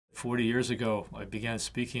40 years ago, I began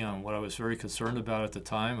speaking on what I was very concerned about at the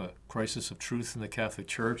time, a crisis of truth in the Catholic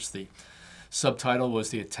Church. The subtitle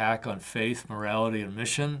was The Attack on Faith, Morality, and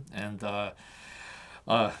Mission. And the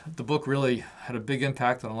book really had a big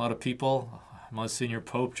impact on a lot of people. Monsignor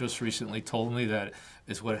Pope just recently told me that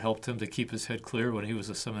is what helped him to keep his head clear when he was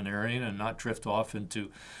a seminarian and not drift off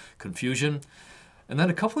into confusion. And then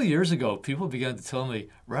a couple of years ago, people began to tell me,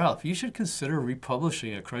 Ralph, you should consider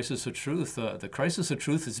republishing A Crisis of Truth. The Crisis of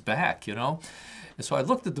Truth is back, you know? And so I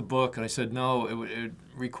looked at the book and I said, no, it would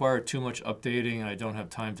require too much updating and I don't have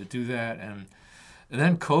time to do that. And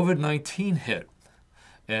then COVID-19 hit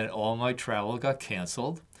and all my travel got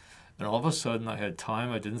canceled. And all of a sudden I had time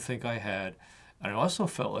I didn't think I had. And I also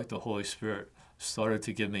felt like the Holy Spirit started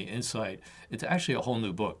to give me insight into actually a whole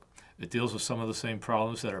new book. It deals with some of the same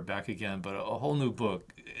problems that are back again, but a whole new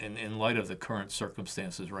book in light of the current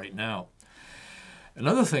circumstances right now.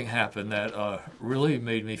 Another thing happened that really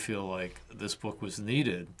made me feel like this book was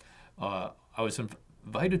needed. I was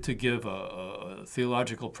invited to give a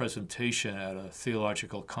theological presentation at a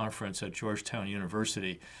theological conference at Georgetown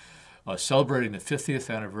University celebrating the 50th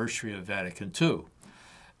anniversary of Vatican II.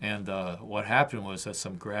 And what happened was that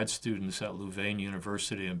some grad students at Louvain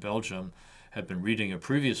University in Belgium had been reading a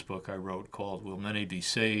previous book I wrote called Will Many Be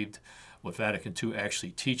Saved? What Vatican II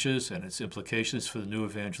actually teaches and its implications for the new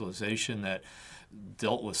evangelization that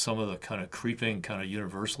dealt with some of the kind of creeping kind of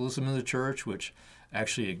universalism in the church, which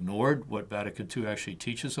actually ignored what Vatican II actually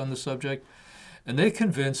teaches on the subject. And they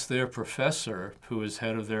convinced their professor, who is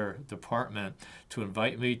head of their department, to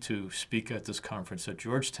invite me to speak at this conference at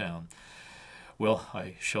Georgetown. Well,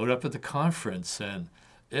 I showed up at the conference and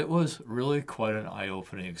it was really quite an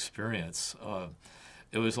eye-opening experience.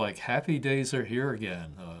 It was like happy days are here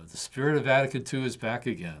again. The spirit of Vatican II is back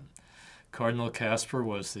again. Cardinal Casper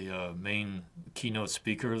was the main keynote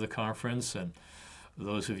speaker of the conference, and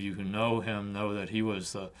those of you who know him know that he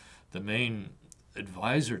was the main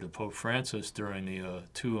advisor to Pope Francis during the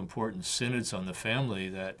two important synods on the family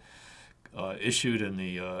that issued in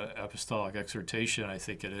the Apostolic Exhortation, I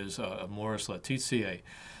think it is, Amoris Laetitia.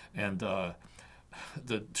 And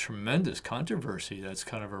the tremendous controversy that's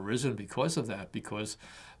kind of arisen because of that, because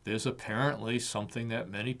there's apparently something that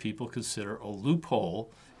many people consider a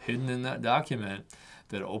loophole hidden in that document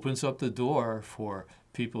that opens up the door for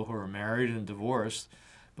people who are married and divorced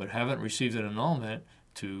but haven't received an annulment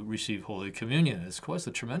to receive Holy Communion. It's caused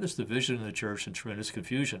a tremendous division in the church and tremendous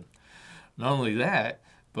confusion. Not only that,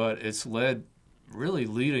 but it's led really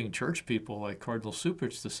leading church people like Cardinal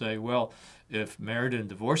Cupich to say, well, if married and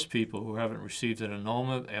divorced people who haven't received an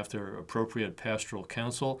annulment after appropriate pastoral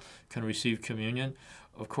counsel can receive communion,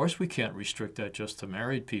 of course we can't restrict that just to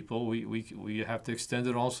married people. We have to extend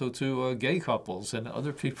it also to gay couples and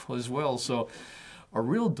other people as well. So a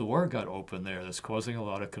real door got open there that's causing a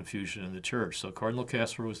lot of confusion in the church. So Cardinal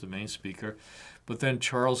Casper was the main speaker, but then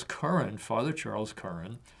Charles Curran, Father Charles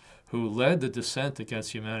Curran, who led the dissent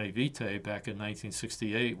against Humanae Vitae back in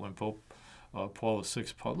 1968 when Pope Paul VI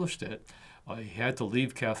published it. He had to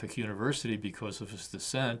leave Catholic University because of his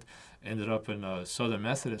dissent, ended up in Southern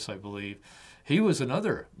Methodist, I believe. He was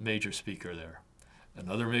another major speaker there.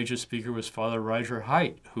 Another major speaker was Father Roger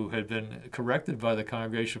Height, who had been corrected by the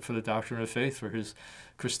Congregation for the Doctrine of Faith for his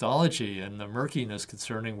Christology and the murkiness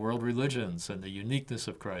concerning world religions and the uniqueness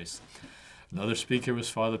of Christ. Another speaker was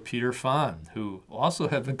Father Peter Fahn, who also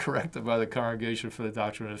had been corrected by the Congregation for the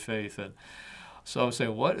Doctrine of Faith. And so I'm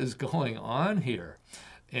saying, what is going on here?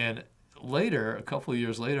 And later, a couple of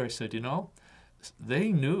years later, I said, you know,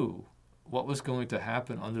 they knew what was going to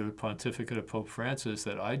happen under the pontificate of Pope Francis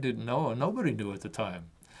that I didn't know and nobody knew at the time.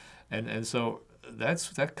 And so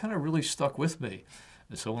that kind of really stuck with me.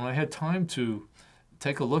 And so when I had time to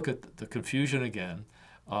take a look at the confusion again,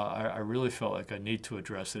 I really felt like I need to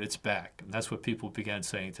address it. It's back. And that's what people began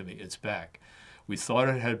saying to me. It's back. We thought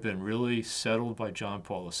it had been really settled by John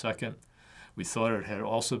Paul II. We thought it had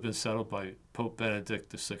also been settled by Pope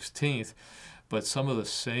Benedict XVI. But some of the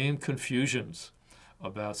same confusions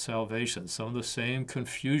about salvation, some of the same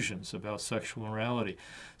confusions about sexual morality,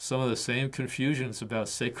 some of the same confusions about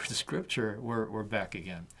sacred scripture were back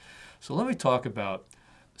again. So let me talk about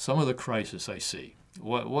some of the crisis I see.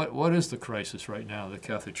 What is the crisis right now the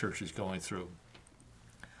Catholic Church is going through?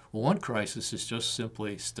 Well, one crisis is just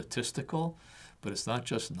simply statistical, but it's not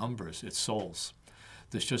just numbers, it's souls.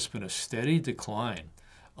 There's just been a steady decline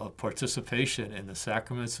of participation in the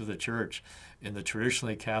sacraments of the Church in the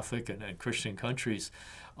traditionally Catholic and Christian countries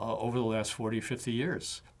over the last 40, 50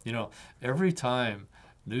 years. You know, every time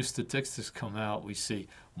new statistics come out, we see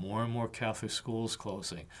more and more Catholic schools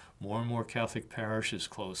closing, more and more Catholic parishes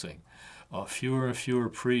closing. fewer and fewer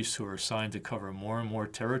priests who are assigned to cover more and more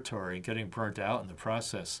territory, getting burnt out in the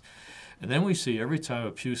process. And then we see every time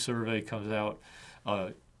a Pew survey comes out,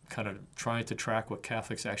 kind of trying to track what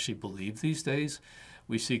Catholics actually believe these days,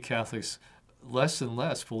 we see Catholics less and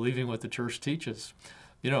less believing what the church teaches.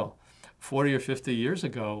 40 or 50 years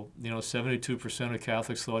ago, 72% of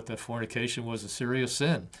Catholics thought that fornication was a serious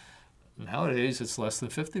sin. Nowadays, it's less than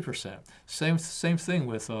 50%. Same thing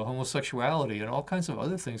with homosexuality and all kinds of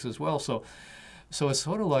other things as well. So it's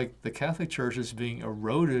sort of like the Catholic Church is being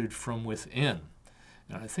eroded from within.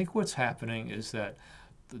 And I think what's happening is that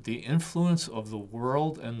the influence of the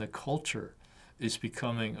world and the culture is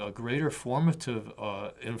becoming a greater formative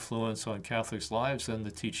influence on Catholics' lives than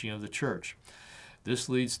the teaching of the Church. This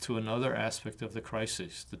leads to another aspect of the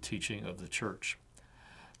crisis, the teaching of the Church.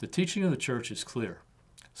 The teaching of the Church is clear.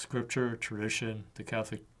 Scripture, tradition, the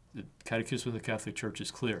Catechism of the Catholic Church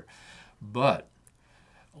is clear. But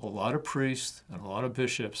a lot of priests and a lot of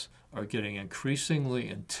bishops are getting increasingly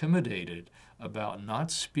intimidated about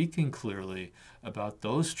not speaking clearly about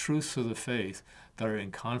those truths of the faith that are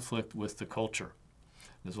in conflict with the culture.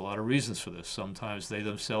 There's a lot of reasons for this. Sometimes they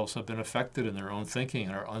themselves have been affected in their own thinking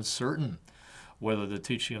and are uncertain whether the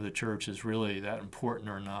teaching of the church is really that important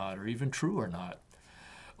or not, or even true or not.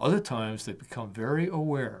 Other times they become very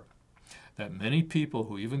aware that many people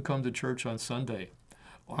who even come to church on Sunday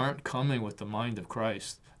aren't coming with the mind of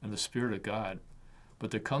Christ and the Spirit of God, but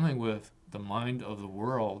they're coming with the mind of the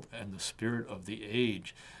world and the spirit of the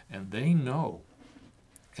age. And they know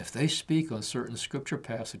if they speak on certain scripture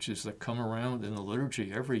passages that come around in the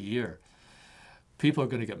liturgy every year, people are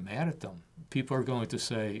going to get mad at them. People are going to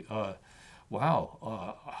say,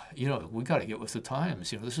 wow, we got to get with the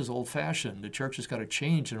times. This is old-fashioned. The church has got to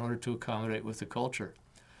change in order to accommodate with the culture.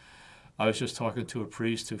 I was just talking to a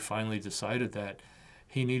priest who finally decided that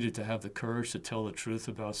he needed to have the courage to tell the truth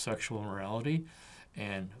about sexual immorality,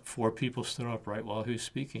 and 4 people stood up right while he was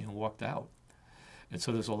speaking and walked out. And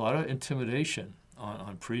so there's a lot of intimidation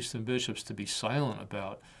on priests and bishops to be silent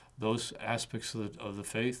about those aspects of the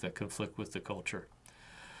faith that conflict with the culture.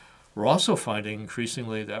 We're also finding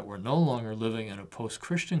increasingly that we're no longer living in a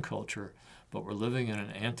post-Christian culture, but we're living in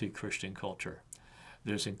an anti-Christian culture.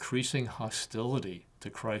 There's increasing hostility to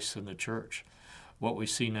Christ and the church. What we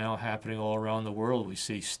see now happening all around the world, we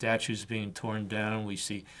see statues being torn down, we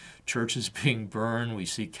see churches being burned, we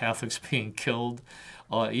see Catholics being killed,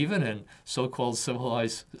 even in so-called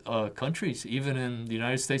civilized countries, even in the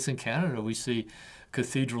United States and Canada, we see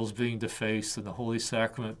cathedrals being defaced and the Holy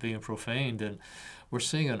Sacrament being profaned, and we're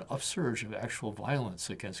seeing an upsurge of actual violence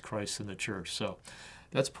against Christ and the church. So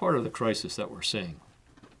that's part of the crisis that we're seeing.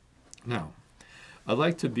 Now, I'd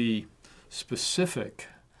like to be specific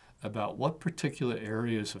about what particular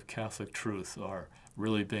areas of Catholic truth are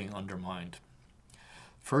really being undermined.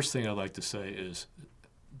 First thing I'd like to say is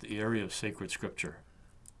the area of sacred scripture.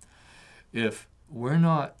 If we're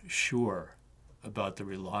not sure about the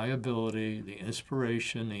reliability, the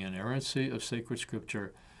inspiration, the inerrancy of sacred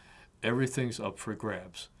scripture, everything's up for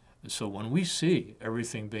grabs. And so when we see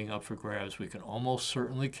everything being up for grabs, we can almost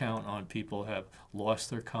certainly count on people have lost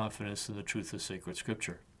their confidence in the truth of sacred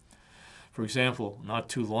scripture. For example, not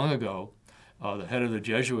too long ago, the head of the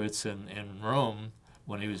Jesuits in Rome,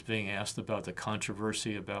 when he was being asked about the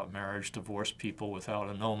controversy about marriage, divorced people without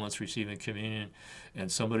annulments receiving communion,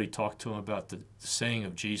 and somebody talked to him about the saying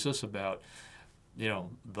of Jesus about,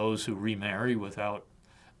 those who remarry without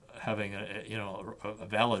having a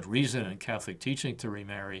valid reason in Catholic teaching to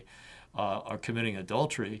remarry are committing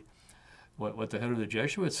adultery. What the head of the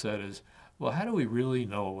Jesuits said is, well, how do we really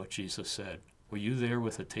know what Jesus said? Were you there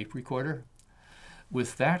with a tape recorder?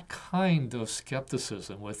 With that kind of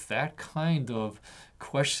skepticism, with that kind of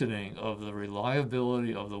questioning of the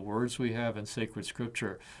reliability of the words we have in sacred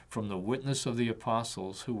scripture from the witness of the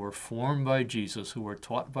apostles who were formed by Jesus, who were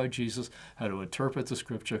taught by Jesus how to interpret the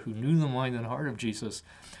scripture, who knew the mind and heart of Jesus,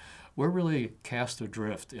 we're really cast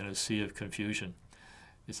adrift in a sea of confusion.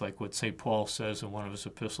 It's like what St. Paul says in one of his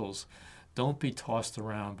epistles, don't be tossed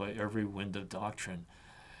around by every wind of doctrine.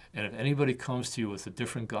 And if anybody comes to you with a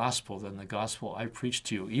different gospel than the gospel I preach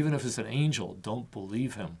to you, even if it's an angel, don't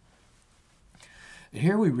believe him. And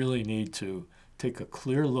here we really need to take a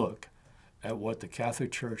clear look at what the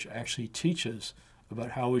Catholic Church actually teaches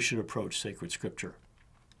about how we should approach sacred scripture.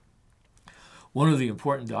 One of the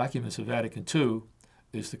important documents of Vatican II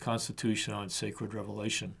is the Constitution on Sacred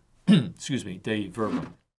Revelation, Dei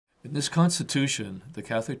Verbum. In this Constitution, the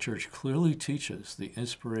Catholic Church clearly teaches the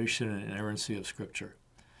inspiration and inerrancy of Scripture.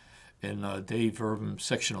 In Dei Verbum,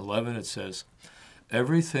 section 11, it says,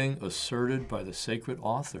 everything asserted by the sacred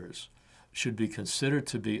authors should be considered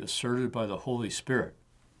to be asserted by the Holy Spirit.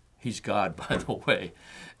 He's God, by the way,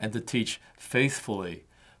 and to teach faithfully,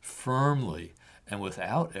 firmly, and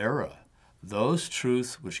without error those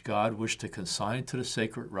truths which God wished to consign to the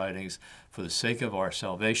sacred writings for the sake of our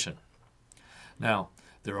salvation. Now,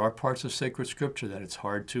 there are parts of sacred scripture that it's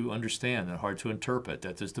hard to understand and hard to interpret,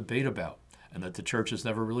 that there's debate about, and that the church has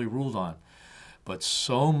never really ruled on. But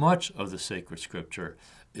so much of the sacred scripture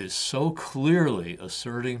is so clearly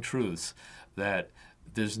asserting truths that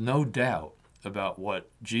there's no doubt about what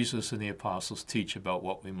Jesus and the apostles teach about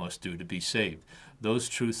what we must do to be saved. Those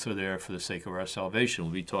truths are there for the sake of our salvation.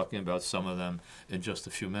 We'll be talking about some of them in just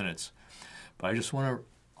a few minutes. But I just want to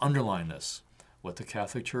underline this. What the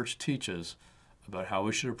Catholic Church teaches about how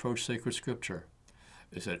we should approach sacred scripture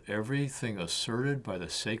is that everything asserted by the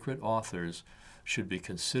sacred authors should be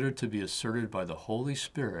considered to be asserted by the Holy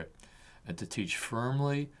Spirit, and to teach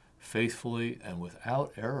firmly, faithfully, and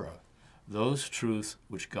without error those truths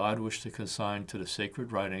which God wished to consign to the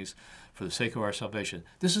sacred writings for the sake of our salvation.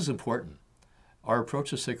 This is important. Our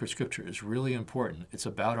approach to sacred scripture is really important. It's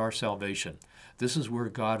about our salvation. This is where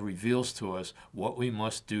God reveals to us what we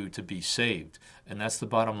must do to be saved. And that's the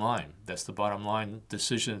bottom line. That's the bottom line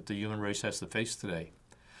decision that the human race has to face today.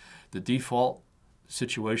 The default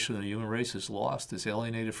situation of the human race is lost, is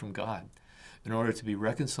alienated from God. In order to be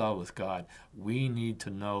reconciled with God, we need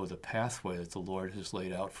to know the pathway that the Lord has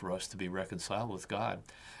laid out for us to be reconciled with God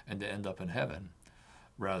and to end up in heaven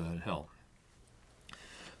rather than hell.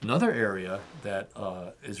 Another area that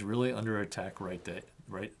is really under attack right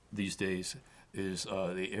these days is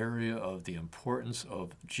the area of the importance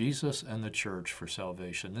of Jesus and the church for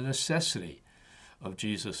salvation, the necessity of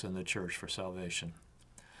Jesus and the church for salvation.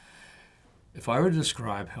 If I were to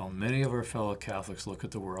describe how many of our fellow Catholics look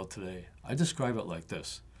at the world today, I describe it like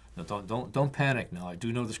this. Now, don't panic now. I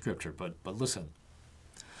do know the scripture, but listen.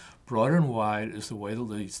 Broad and wide is the way that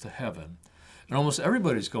leads to heaven, and almost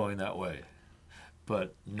everybody's going that way.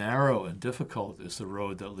 But narrow and difficult is the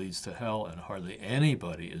road that leads to hell, and hardly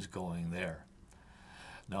anybody is going there.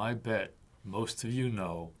 Now, I bet most of you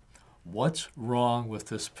know what's wrong with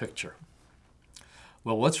this picture.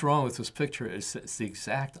 Well, what's wrong with this picture is it's the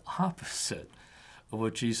exact opposite of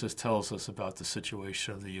what Jesus tells us about the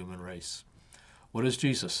situation of the human race. What does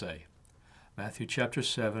Jesus say? Matthew chapter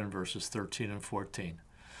 7, verses 13 and 14.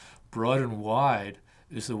 Broad and wide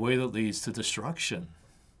is the way that leads to destruction.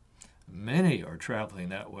 Many are traveling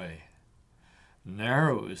that way.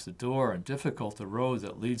 Narrow is the door and difficult the road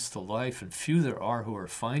that leads to life, and few there are who are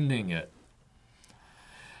finding it.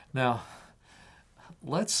 Now,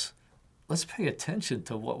 let's pay attention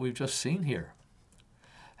to what we've just seen here.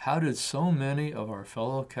 How did so many of our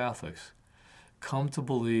fellow Catholics come to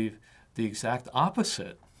believe the exact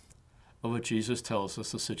opposite of what Jesus tells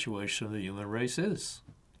us the situation of the human race is,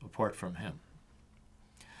 apart from him?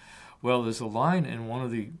 Well, there's a line in one of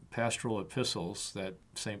the pastoral epistles that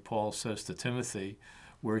St. Paul says to Timothy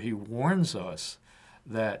where he warns us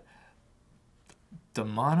that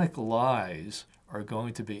demonic lies are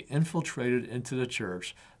going to be infiltrated into the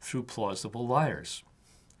church through plausible liars.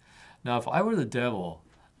 Now, if I were the devil,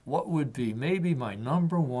 what would be maybe my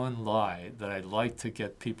number one lie that I'd like to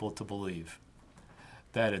get people to believe?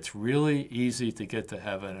 That it's really easy to get to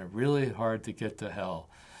heaven and really hard to get to hell,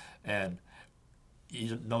 and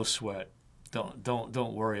no sweat.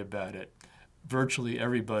 Don't worry about it. Virtually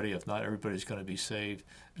everybody, if not everybody, is going to be saved.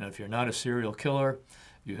 And if you're not a serial killer,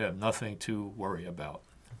 you have nothing to worry about.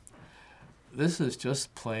 This is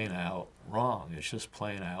just plain out wrong. It's just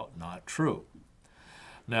plain out not true.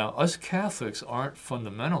 Now, us Catholics aren't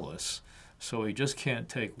fundamentalists, so we just can't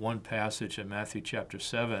take one passage in Matthew chapter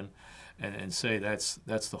 7 and say that's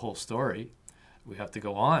the whole story. We have to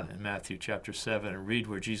go on in Matthew chapter 7 and read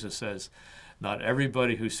where Jesus says, "Not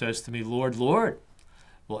everybody who says to me, 'Lord, Lord,'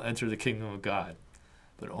 will enter the kingdom of God,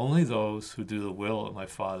 but only those who do the will of my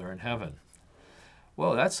Father in heaven."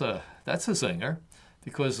 Well, that's a zinger,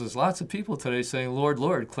 because there's lots of people today saying, "Lord,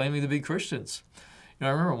 Lord," claiming to be Christians. I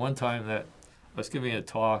remember one time that I was giving a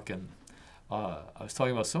talk, and I was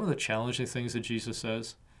talking about some of the challenging things that Jesus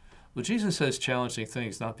says. Well, Jesus says challenging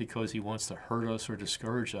things not because he wants to hurt us or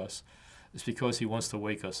discourage us. It's because he wants to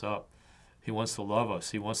wake us up. He wants to love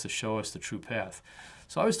us. He wants to show us the true path.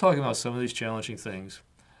 So I was talking about some of these challenging things,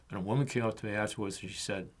 and a woman came up to me afterwards and she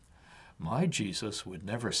said, "My Jesus would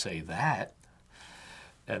never say that."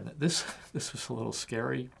 And this was a little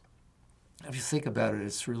scary. If you think about it,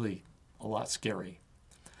 it's really a lot scary.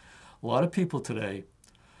 A lot of people today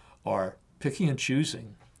are picking and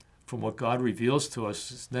choosing from what God reveals to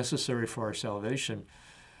us is necessary for our salvation,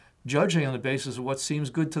 judging on the basis of what seems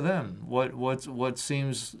good to them, what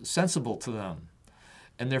seems sensible to them.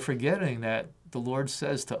 And they're forgetting that the Lord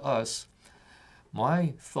says to us,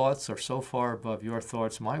 My thoughts are so far above your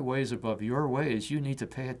thoughts. My ways above your ways. You need to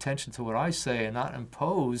pay attention to what I say and not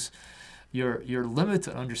impose your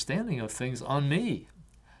limited understanding of things on me.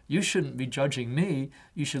 You shouldn't be judging me.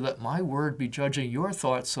 You should let my word be judging your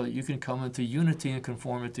thoughts so that you can come into unity and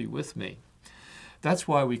conformity with me. That's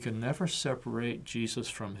why we can never separate Jesus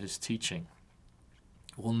from his teaching.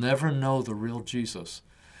 We'll never know the real Jesus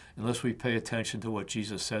unless we pay attention to what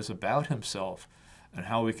Jesus says about himself and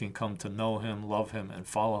how we can come to know him, love him, and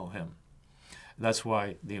follow him. That's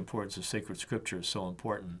why the importance of sacred scripture is so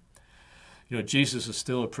important. You know, Jesus is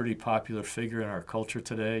still a pretty popular figure in our culture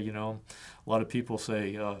today. You know, a lot of people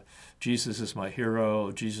say, Jesus is my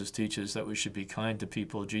hero. Jesus teaches that we should be kind to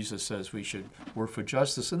people. Jesus says we should work for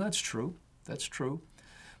justice. And that's true. That's true.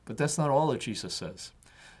 But that's not all that Jesus says.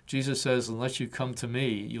 Jesus says, unless you come to me,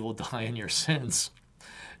 you will die in your sins.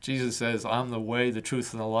 Jesus says, I'm the way, the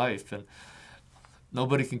truth, and the life. And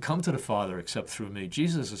nobody can come to the Father except through me.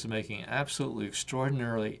 Jesus is making absolutely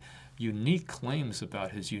extraordinarily unique claims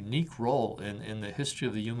about his unique role in the history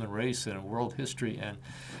of the human race and in world history. And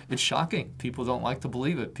it's shocking. People don't like to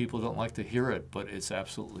believe it. People don't like to hear it, but it's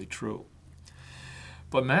absolutely true.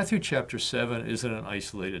 But Matthew chapter 7 isn't an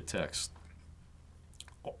isolated text.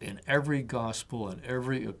 In every gospel and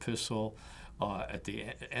every epistle, at the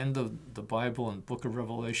end of the Bible and book of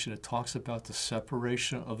Revelation, it talks about the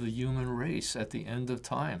separation of the human race at the end of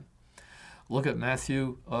time. Look at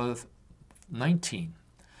Matthew 19.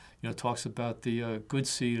 You know, it talks about the good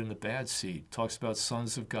seed and the bad seed. It talks about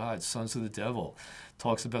sons of God, sons of the devil. It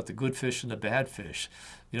talks about the good fish and the bad fish.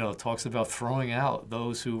 You know, it talks about throwing out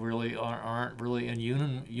those who really aren't really in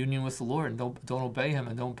union with the Lord and don't obey him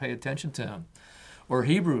and don't pay attention to him. Or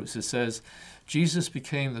Hebrews, it says, Jesus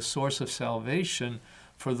became the source of salvation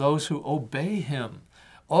for those who obey him.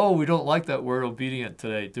 Oh, we don't like that word obedient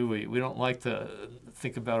today, do we? We don't like to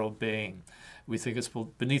think about obeying. We think it's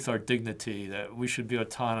beneath our dignity, that we should be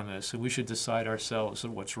autonomous and we should decide ourselves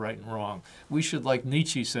what's right and wrong. We should, like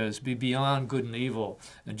Nietzsche says, be beyond good and evil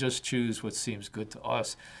and just choose what seems good to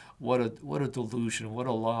us. What a delusion, what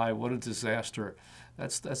a lie, what a disaster.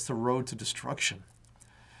 That's the road to destruction.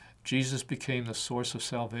 Jesus became the source of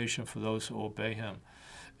salvation for those who obey him.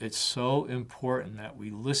 It's so important that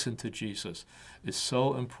we listen to Jesus. It's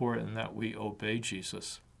so important that we obey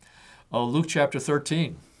Jesus. Luke chapter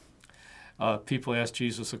 13. People ask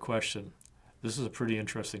Jesus a question. This is a pretty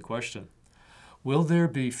interesting question. Will there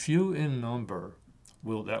be few in number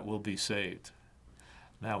that will be saved?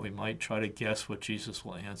 Now we might try to guess what Jesus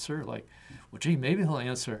will answer. Like, well, gee, maybe he'll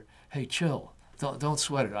answer, hey, chill. Don't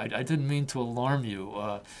sweat it. I didn't mean to alarm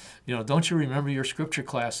you. Don't you remember your scripture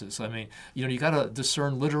classes? I mean, you got to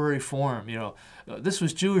discern literary form. This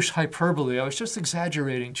was Jewish hyperbole. I was just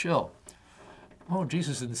exaggerating. Chill. Oh,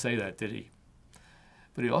 Jesus didn't say that, did he?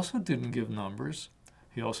 But he also didn't give numbers.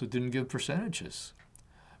 He also didn't give percentages.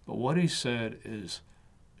 But what he said is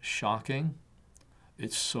shocking.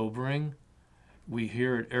 It's sobering. We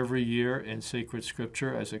hear it every year in sacred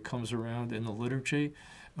scripture as it comes around in the liturgy.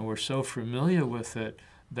 And we're so familiar with it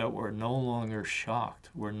that we're no longer shocked.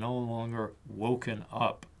 We're no longer woken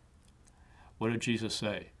up. What did Jesus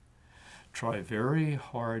say? Try very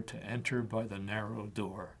hard to enter by the narrow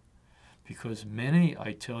door, because many,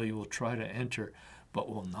 I tell you, will try to enter, but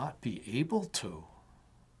will not be able to.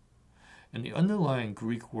 And the underlying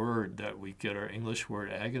Greek word that we get our English word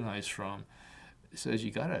agonize from, it says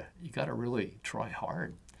you gotta really try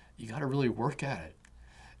hard. You gotta really work at it.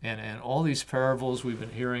 And all these parables we've been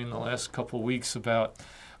hearing the last couple of weeks about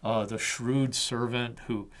the shrewd servant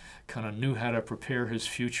who kind of knew how to prepare his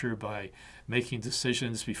future by making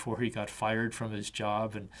decisions before he got fired from his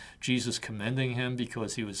job, and Jesus commending him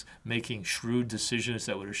because he was making shrewd decisions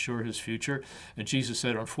that would assure his future. And Jesus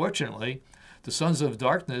said, unfortunately, the sons of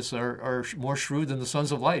darkness are more shrewd than the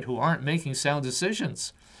sons of light, who aren't making sound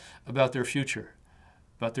decisions about their future,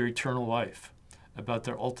 about their eternal life, about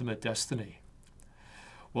their ultimate destiny.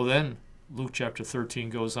 Well, then Luke chapter 13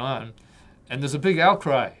 goes on, and there's a big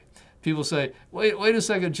outcry. People say, wait a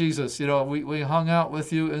second, Jesus. We hung out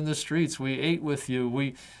with you in the streets. We ate with you.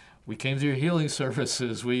 We came to your healing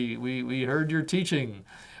services. We heard your teaching.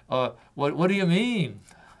 What do you mean?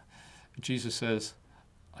 Jesus says,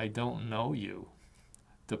 I don't know you.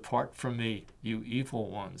 Depart from me, you evil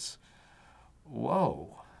ones.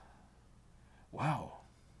 Whoa. Wow.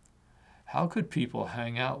 How could people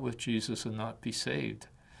hang out with Jesus and not be saved?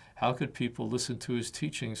 How could people listen to his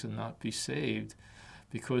teachings and not be saved?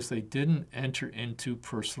 Because they didn't enter into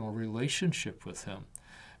personal relationship with him.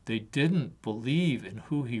 They didn't believe in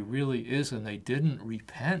who he really is, and they didn't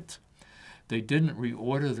repent. They didn't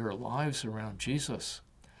reorder their lives around Jesus.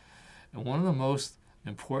 And one of the most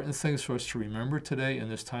Important things for us to remember today in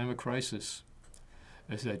this time of crisis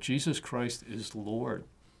is that Jesus Christ is Lord.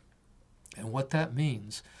 And what that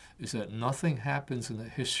means is that nothing happens in the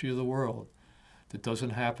history of the world that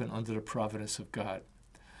doesn't happen under the providence of God.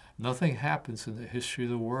 Nothing happens in the history of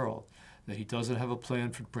the world that he doesn't have a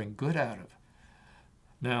plan to bring good out of.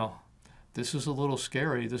 Now, this is a little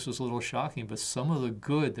scary, this is a little shocking, but some of the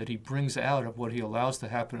good that he brings out of what he allows to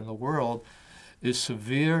happen in the world is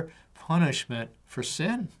severe punishment for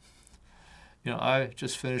sin. I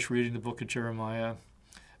just finished reading the book of Jeremiah.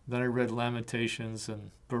 Then I read Lamentations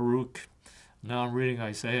and Baruch. Now I'm reading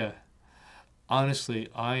Isaiah. Honestly,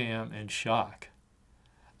 I am in shock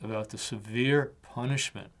about the severe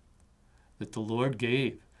punishment that the Lord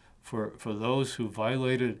gave for those who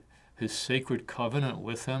violated his sacred covenant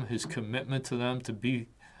with him, his commitment to them to be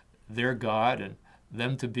their God and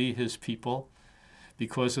them to be his people,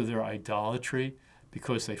 because of their idolatry,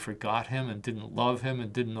 because they forgot him and didn't love him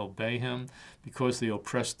and didn't obey him, because they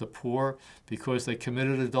oppressed the poor, because they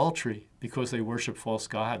committed adultery, because they worshiped false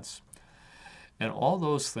gods. And all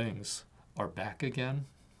those things are back again,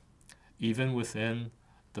 even within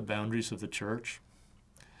the boundaries of the church.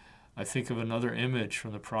 I think of another image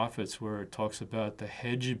from the prophets where it talks about the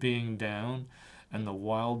hedge being down and the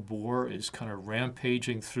wild boar is kind of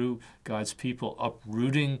rampaging through God's people,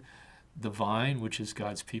 uprooting the vine, which is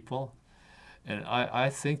God's people. And I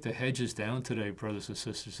think the hedge is down today, brothers and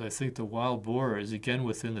sisters. I think the wild boar is again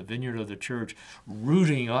within the vineyard of the church,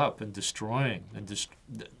 rooting up and destroying and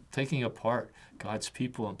taking apart God's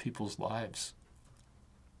people and people's lives.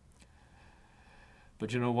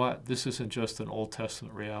 But you know what? This isn't just an Old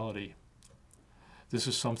Testament reality. This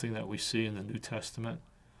is something that we see in the New Testament.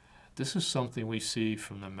 This is something we see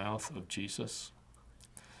from the mouth of Jesus.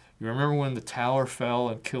 You remember when the tower fell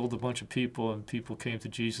and killed a bunch of people and people came to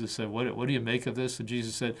Jesus and said, what do you make of this? And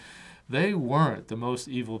Jesus said, they weren't the most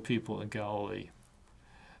evil people in Galilee.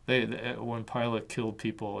 When Pilate killed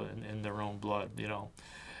people in their own blood,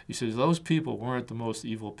 He says, those people weren't the most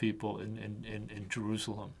evil people in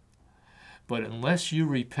Jerusalem. But unless you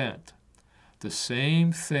repent, the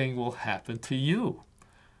same thing will happen to you.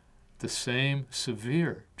 The same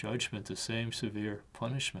severe judgment, the same severe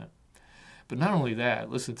punishment. But not only that,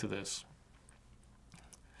 listen to this.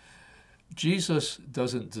 Jesus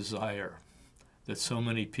doesn't desire that so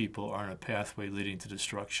many people are on a pathway leading to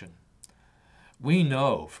destruction. We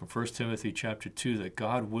know from 1 Timothy chapter 2 that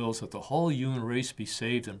God wills that the whole human race be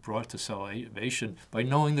saved and brought to salvation by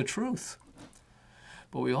knowing the truth.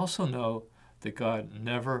 But we also know that God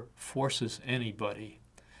never forces anybody.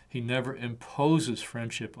 He never imposes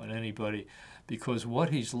friendship on anybody, because what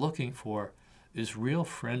he's looking for is real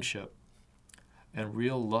friendship and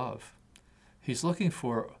real love. He's looking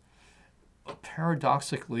for a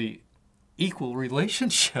paradoxically equal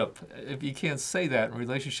relationship, if you can't say that, in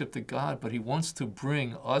relationship to God, but he wants to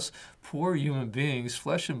bring us poor human beings,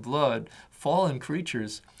 flesh and blood, fallen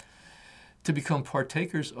creatures, to become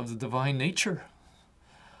partakers of the divine nature.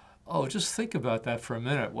 Oh, just think about that for a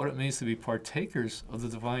minute, what it means to be partakers of the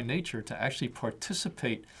divine nature, to actually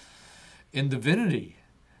participate in divinity,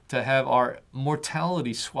 to have our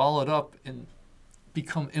mortality swallowed up and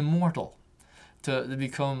become immortal, to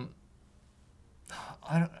become,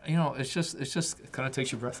 it's just kind of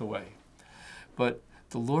takes your breath away. But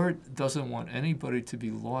the Lord doesn't want anybody to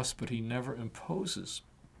be lost, but he never imposes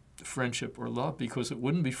friendship or love, because it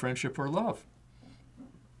wouldn't be friendship or love.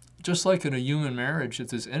 Just like in a human marriage, if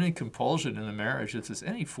there's any compulsion in a marriage, if there's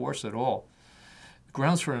any force at all,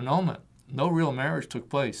 grounds for annulment. No real marriage took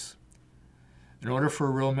place. In order for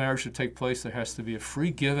a real marriage to take place, there has to be a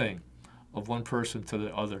free giving of one person to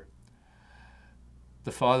the other.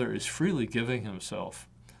 The Father is freely giving himself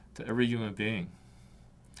to every human being.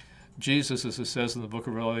 Jesus, as it says in the book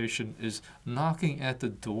of Revelation, is knocking at the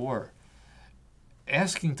door,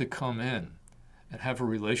 asking to come in and have a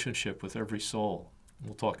relationship with every soul.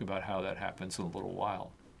 We'll talk about how that happens in a little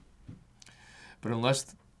while. But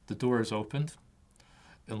unless the door is opened,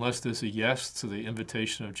 unless there's a yes to the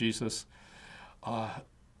invitation of Jesus, at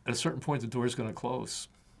a certain point the door is going to close.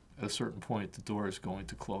 At a certain point the door is going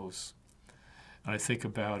to close. And I think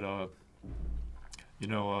about,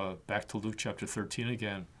 back to Luke chapter 13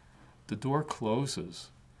 again. The door closes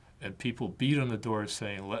and people beat on the door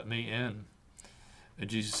saying, "Let me in." And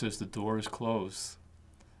Jesus says the door is closed.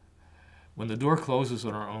 When the door closes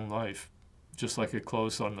in our own life, just like it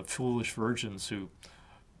closed on the foolish virgins who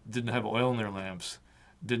didn't have oil in their lamps,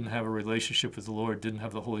 didn't have a relationship with the Lord, didn't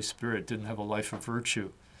have the Holy Spirit, didn't have a life of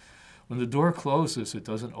virtue. When the door closes, it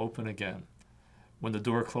doesn't open again. When the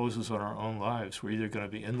door closes on our own lives, we're either going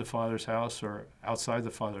to be in the Father's house or outside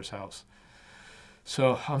the Father's house.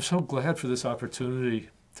 So I'm so glad for this opportunity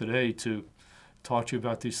today to talk to you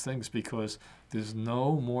about these things, because there's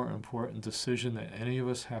no more important decision that any of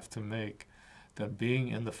us have to make than being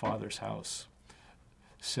in the Father's house,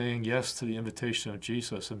 saying yes to the invitation of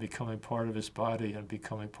Jesus and becoming part of his body and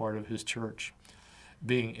becoming part of his church,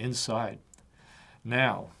 being inside.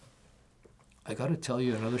 Now, I got to tell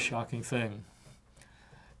you another shocking thing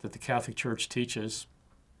that the Catholic Church teaches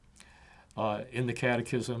in the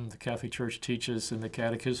Catechism. The Catholic Church teaches in the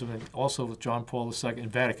Catechism, and also with John Paul II in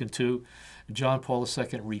Vatican II. John Paul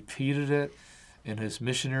II repeated it in his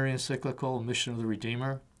missionary encyclical, Mission of the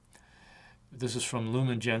Redeemer. This is from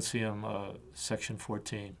Lumen Gentium, section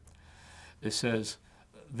 14. It says,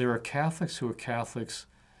 there are Catholics who are Catholics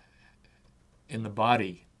in the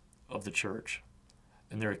body of the church.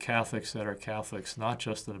 And there are Catholics that are Catholics not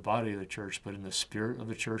just in the body of the church, but in the spirit of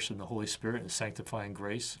the church and the Holy Spirit and sanctifying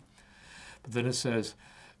grace. But then it says,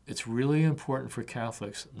 it's really important for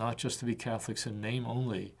Catholics not just to be Catholics in name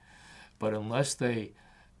only, but unless they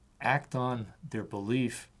act on their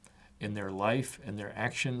belief in their life and their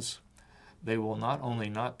actions, they will not only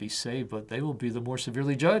not be saved, but they will be the more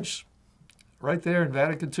severely judged. Right there in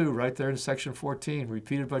Vatican II, right there in section 14,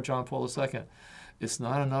 repeated by John Paul II. It's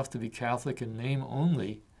not enough to be Catholic in name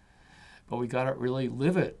only, but we got to really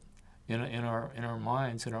live it in our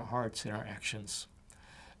minds, in our hearts, in our actions.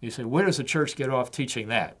 You say, where does the church get off teaching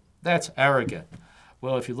that? That's arrogant.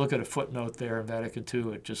 Well, if you look at a footnote there in Vatican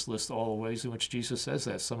II, it just lists all the ways in which Jesus says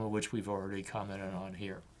that, some of which we've already commented on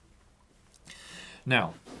here.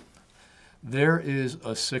 Now, there is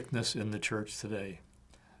a sickness in the church today.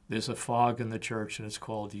 There's a fog in the church, and it's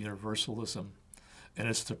called universalism. And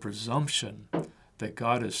it's the presumption that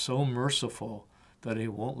God is so merciful that he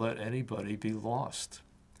won't let anybody be lost.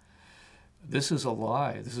 This is a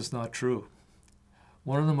lie. This is not true.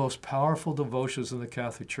 One of the most powerful devotions in the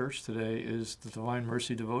Catholic Church today is the Divine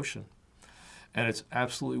Mercy devotion. And it's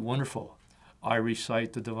absolutely wonderful. I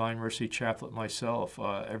recite the Divine Mercy Chaplet myself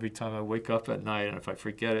every time I wake up at night, and if I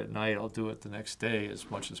forget at night, I'll do it the next day as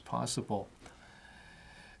much as possible.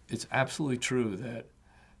 It's absolutely true that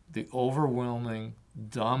the overwhelming,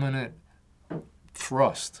 dominant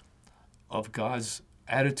thrust of God's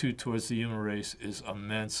attitude towards the human race is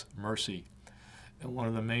immense mercy. And one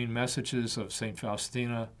of the main messages of St.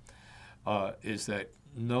 Faustina is that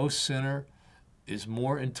no sinner is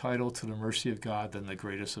more entitled to the mercy of God than the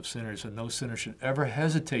greatest of sinners, and no sinner should ever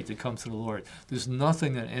hesitate to come to the Lord. There's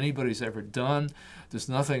nothing that anybody's ever done. There's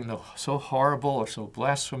nothing so horrible or so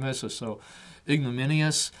blasphemous or so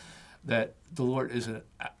ignominious that the Lord isn't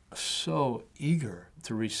so eager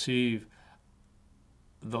to receive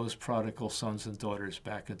those prodigal sons and daughters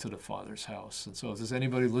back into the Father's house. And so if there's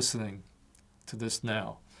anybody listening to this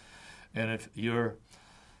now, and if you're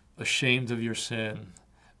ashamed of your sin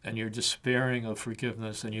and you're despairing of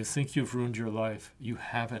forgiveness and you think you've ruined your life, you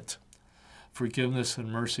haven't. Forgiveness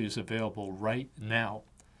and mercy is available right now.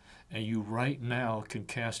 And you right now can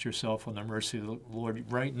cast yourself on the mercy of the Lord.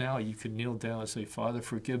 Right now you can kneel down and say, Father,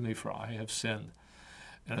 forgive me, for I have sinned.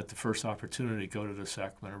 And at the first opportunity, go to the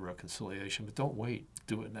sacrament of reconciliation. But don't wait.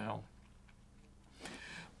 Do it now.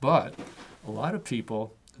 But a lot of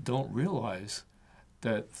people don't realize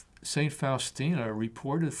that St. Faustina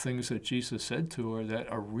reported things that Jesus said to her that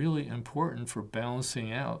are really important for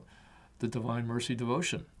balancing out the Divine Mercy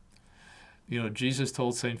devotion. You know, Jesus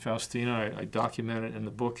told St. Faustina, I document it in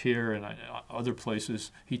the book here and other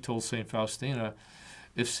places, he told St. Faustina,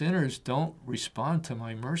 if sinners don't respond to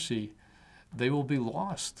my mercy, they will be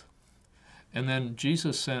lost. And then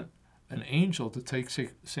Jesus sent an angel to take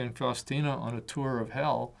St. Faustina on a tour of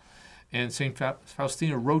hell, and St.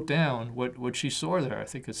 Faustina wrote down what she saw there. I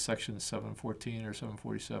think it's section 714 or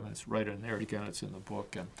 747. It's right in there again. It's in the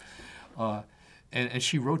book. And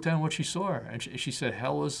she wrote down what she saw. And she said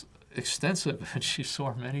hell was extensive, and she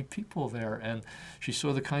saw many people there, and she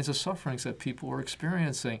saw the kinds of sufferings that people were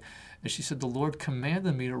experiencing. And she said, the Lord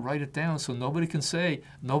commanded me to write it down so nobody can say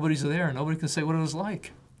nobody's there. Nobody can say what it was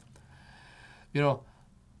like. You know,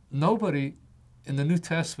 nobody in the New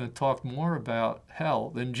Testament talked more about hell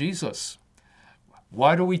than Jesus.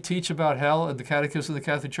 Why do we teach about hell in the Catechism of the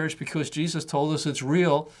Catholic Church? Because Jesus told us it's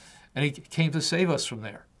real, and he came to save us from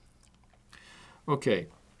there. Okay.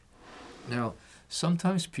 Now,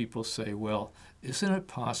 sometimes people say, well, isn't it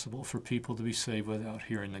possible for people to be saved without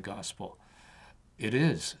hearing the gospel? It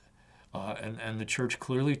is. And the church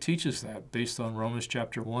clearly teaches that based on Romans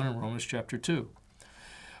chapter 1 and Romans chapter 2.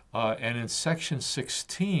 And in section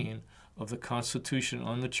 16 of the Constitution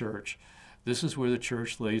on the Church, this is where the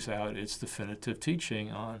church lays out its definitive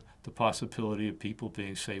teaching on the possibility of people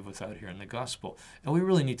being saved without hearing the gospel. And we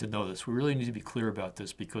really need to know this. We really need to be clear about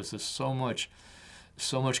this, because there's so much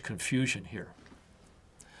so much confusion here.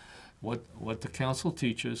 What the council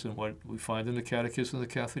teaches and what we find in the Catechism of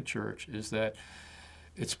the Catholic Church is that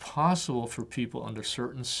it's possible for people under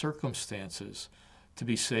certain circumstances to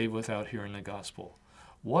be saved without hearing the gospel.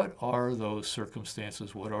 What are those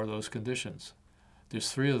circumstances? What are those conditions?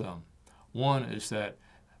 There's three of them. One is that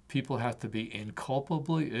people have to be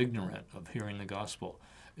inculpably ignorant of hearing the gospel.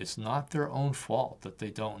 It's not their own fault that they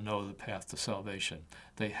don't know the path to salvation.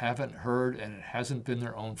 They haven't heard, and it hasn't been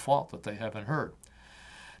their own fault that they haven't heard.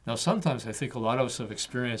 Now, sometimes I think a lot of us have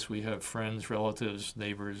experienced, we have friends, relatives,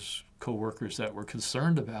 neighbors, co-workers that were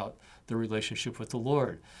concerned about their relationship with the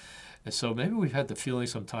Lord. And so maybe we've had the feeling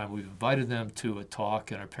sometime we've invited them to a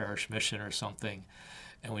talk in a parish mission or something,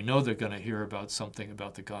 and we know they're going to hear about something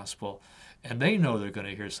about the gospel, and they know they're going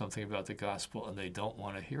to hear something about the gospel, and they don't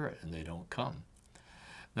want to hear it, and they don't come.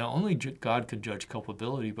 Now, only God can judge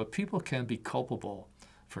culpability, but people can be culpable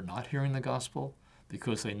for not hearing the gospel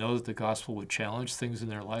because they know that the gospel would challenge things in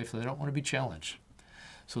their life, and they don't want to be challenged.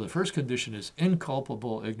 So the first condition is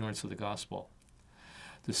inculpable ignorance of the gospel.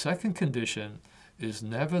 The second condition is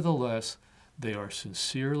nevertheless they are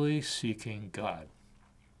sincerely seeking God.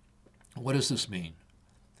 What does this mean?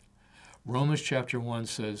 Romans chapter 1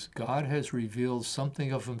 says, God has revealed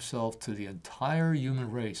something of himself to the entire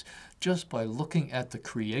human race. Just by looking at the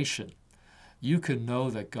creation, you can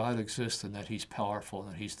know that God exists and that he's powerful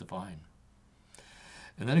and that he's divine.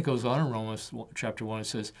 And then it goes on in Romans chapter 1, it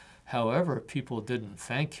says, however, people didn't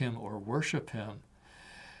thank him or worship him,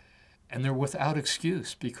 and they're without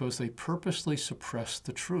excuse because they purposely suppressed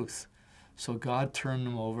the truth. So God turned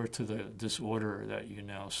them over to the disorder that you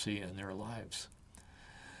now see in their lives.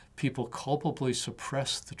 People culpably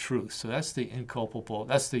suppress the truth. So that's the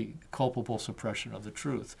culpable suppression of the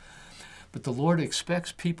truth. But the Lord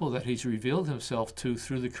expects people that he's revealed himself to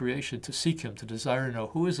through the creation to seek him, to desire to know,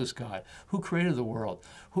 who is this God? Who created the world?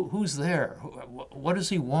 Who's there? What does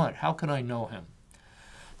he want? How can I know him?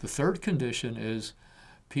 The third condition is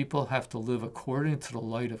people have to live according to the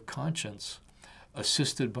light of conscience,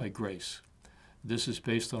 assisted by grace. This is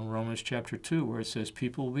based on Romans chapter 2, where it says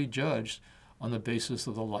people will be judged on the basis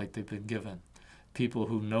of the light they've been given. People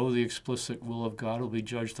who know the explicit will of God will be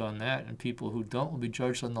judged on that, and people who don't will be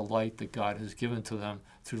judged on the light that God has given to them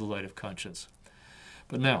through the light of conscience.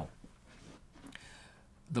 But now,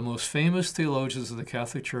 the most famous theologians of the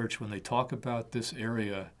Catholic Church, when they talk about this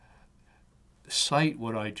area, cite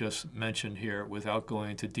what I just mentioned here without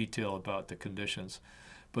going into detail about the conditions,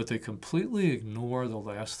 but they completely ignore the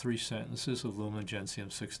last three sentences of Lumen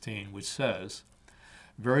Gentium 16, which says,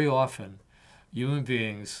 very often, human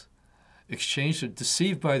beings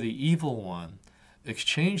deceived by the evil one,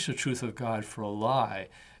 exchange the truth of God for a lie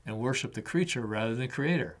and worship the creature rather than the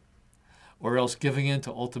creator, or else giving in to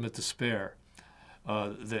ultimate despair.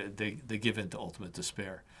 They give in to ultimate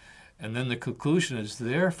despair. And then the conclusion is,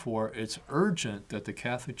 therefore, it's urgent that the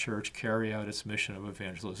Catholic Church carry out its mission of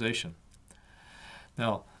evangelization.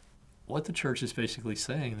 Now, what the Church is basically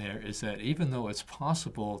saying there is that even though it's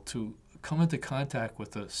possible to come into contact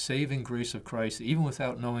with the saving grace of Christ, even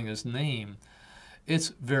without knowing his name, it's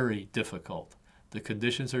very difficult. The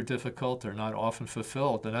conditions are difficult, they're not often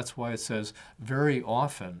fulfilled, and that's why it says very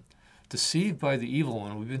often, deceived by the evil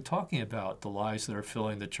one. We've been talking about the lies that are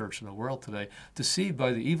filling the church and the world today. Deceived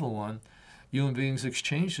by the evil one, human beings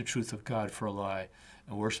exchange the truth of God for a lie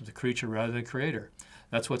and worship the creature rather than the creator.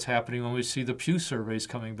 That's what's happening when we see the Pew surveys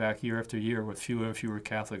coming back year after year with fewer and fewer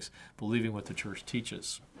Catholics believing what the church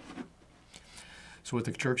teaches. So what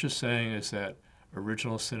the church is saying is that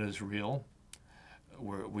original sin is real.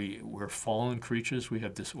 We're fallen creatures. We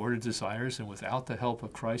have disordered desires, and without the help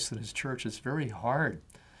of Christ and his church, it's very hard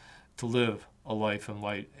to live a life in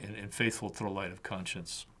light and faithful to the light of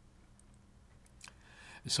conscience.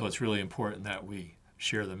 So it's really important that we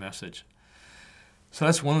share the message. So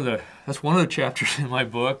that's one of the chapters in my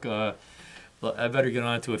book. I better get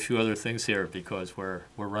on to a few other things here because we're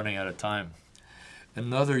running out of time.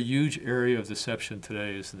 Another huge area of deception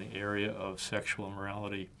today is in the area of sexual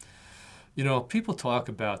immorality. You know, people talk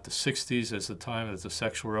about the 60s as the time that the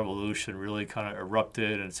sexual revolution really kind of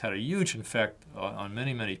erupted, and it's had a huge effect on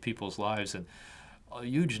many, many people's lives and a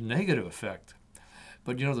huge negative effect.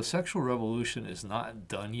 But, you know, the sexual revolution is not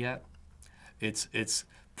done yet. It's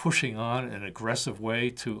pushing on in an aggressive way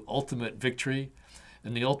to ultimate victory,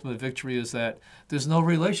 and the ultimate victory is that there's no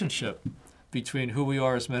relationship between who we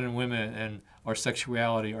are as men and women and our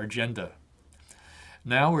sexuality, our gender.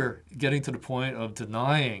 Now we're getting to the point of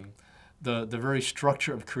denying the very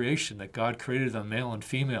structure of creation, that God created them male and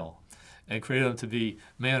female and created them to be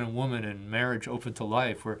man and woman and marriage open to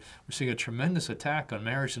life. We're seeing a tremendous attack on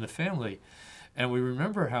marriage and the family. And we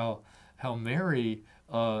remember how how Mary,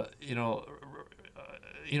 warned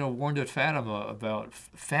at Fatima about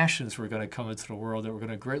fashions were going to come into the world that were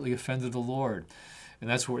going to greatly offend the Lord. And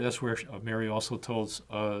that's where Mary also told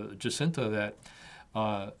Jacinta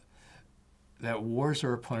that wars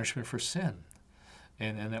are a punishment for sin,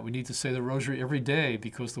 and that we need to say the rosary every day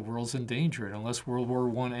because the world's in danger. And unless World War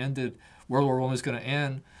I ended, World War I was going to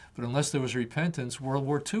end, but unless there was repentance, World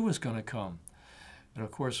War II was going to come. And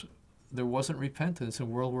of course, there wasn't repentance, and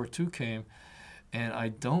World War II came. And I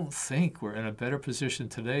don't think we're in a better position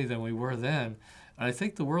today than we were then. And I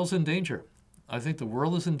think the world's in danger. I think the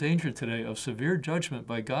world is in danger today of severe judgment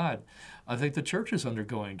by God. I think the church is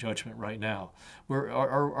undergoing judgment right now, where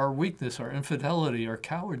our weakness, our infidelity, our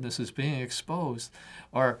cowardness is being exposed.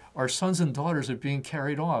 Our sons and daughters are being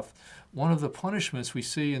carried off. One of the punishments we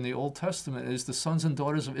see in the Old Testament is the sons and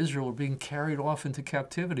daughters of Israel are being carried off into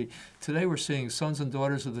captivity. Today we're seeing sons and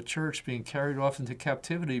daughters of the church being carried off into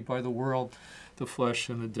captivity by the world, the flesh,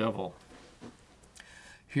 and the devil.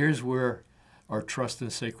 Here's where our trust in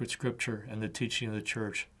sacred scripture and the teaching of the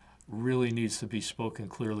church really needs to be spoken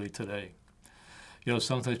clearly today.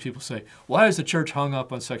 Sometimes people say, why is the church hung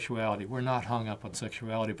up on sexuality? We're not hung up on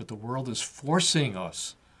sexuality, but the world is forcing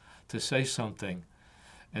us to say something,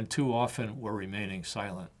 and too often we're remaining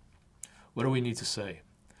silent. What do we need to say?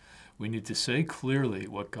 We need to say clearly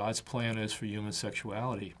what God's plan is for human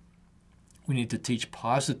sexuality. We need to teach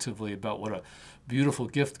positively about what a beautiful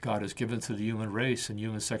gift God has given to the human race and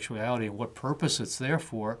human sexuality and what purpose it's there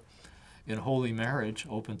for in holy marriage,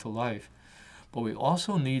 open to life. But we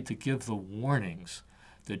also need to give the warnings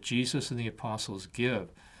that Jesus and the apostles give,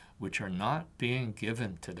 which are not being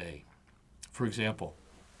given today. For example,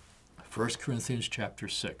 1 Corinthians chapter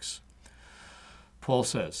 6. Paul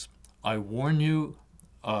says, I warn you,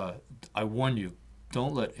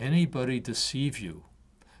 don't let anybody deceive you.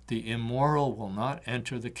 The immoral will not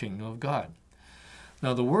enter the kingdom of God.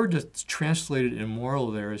 Now, the word that's translated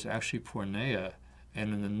immoral there is actually porneia,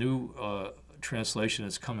 and in the new translation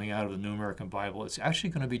that's coming out of the New American Bible, it's actually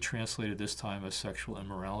going to be translated this time as sexual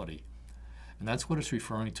immorality. And that's what it's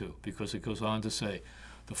referring to, because it goes on to say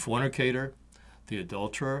the fornicator, the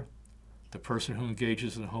adulterer, the person who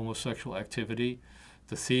engages in homosexual activity,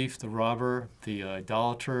 the thief, the robber, the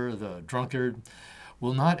idolater, the drunkard,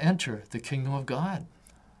 will not enter the kingdom of God.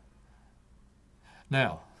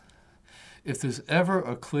 Now, if there's ever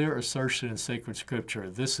a clear assertion in sacred scripture,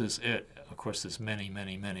 this is it. Of course, there's many,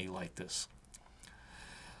 many, many like this.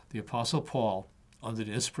 The Apostle Paul, under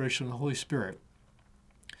the inspiration of the Holy Spirit,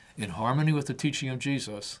 in harmony with the teaching of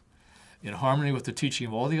Jesus, in harmony with the teaching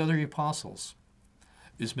of all the other apostles,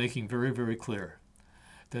 is making very, very clear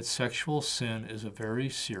that sexual sin is a very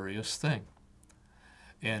serious thing.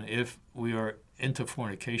 And if we are into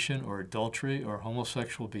fornication or adultery or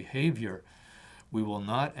homosexual behavior, we will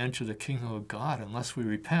not enter the kingdom of God unless we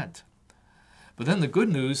repent. But then the good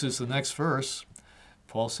news is the next verse.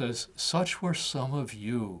 Paul says, such were some of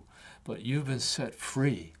you, but you've been set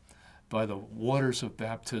free by the waters of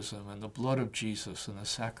baptism and the blood of Jesus and the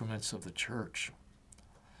sacraments of the church.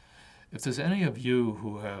 If there's any of you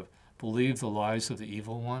who have believed the lies of the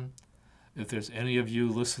evil one, if there's any of you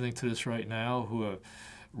listening to this right now who have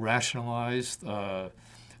rationalized, who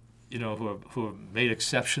have made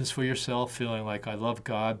exceptions for yourself, feeling like I love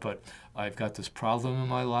God, but I've got this problem in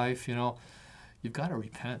my life, you've got to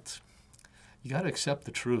repent. You got to accept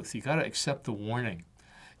the truth. You got to accept the warning.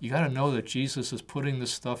 You got to know that Jesus is putting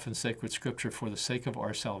this stuff in sacred scripture for the sake of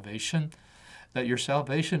our salvation, that your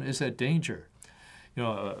salvation is at danger.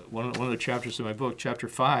 One of the chapters in my book, chapter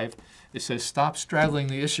 5, it says, stop straddling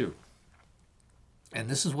the issue. And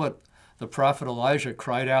this is what the prophet Elijah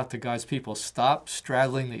cried out to God's people, stop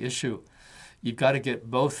straddling the issue. You've got to get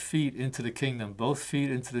both feet into the kingdom, both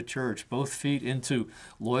feet into the church, both feet into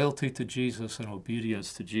loyalty to Jesus and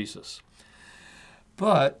obedience to Jesus.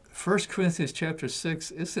 But 1 Corinthians chapter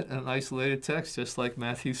 6 isn't an isolated text, just like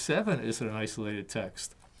Matthew 7 isn't an isolated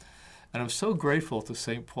text. And I'm so grateful to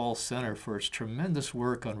St. Paul's Center for its tremendous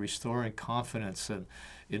work on restoring confidence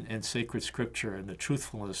in sacred scripture and the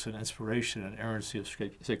truthfulness and inspiration and inerrancy of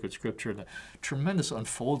sacred scripture and the tremendous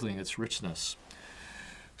unfolding its richness.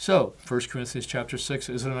 So, 1 Corinthians chapter 6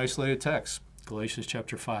 isn't an isolated text. Galatians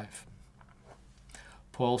chapter 5.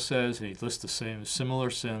 Paul says, and he lists the same similar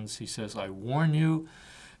sins, he says, I warn you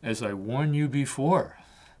as I warned you before.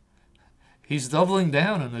 He's doubling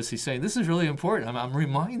down on this. He's saying, this is really important. I'm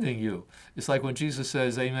reminding you. It's like when Jesus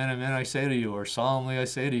says, amen, amen, I say to you, or solemnly I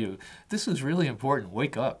say to you. This is really important.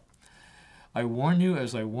 Wake up. I warn you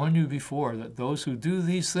as I warned you before that those who do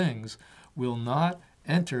these things will not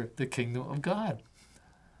enter the kingdom of God.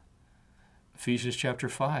 Ephesians chapter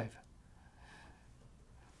 5.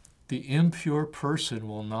 the impure person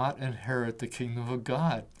will not inherit the kingdom of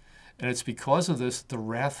God. And it's because of this the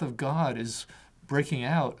wrath of God is breaking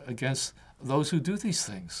out against those who do these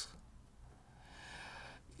things.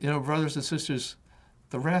 You know, brothers and sisters,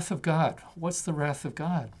 the wrath of God. What's the wrath of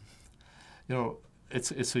God? You know,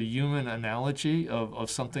 it's a human analogy of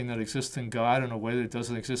something that exists in God in a way that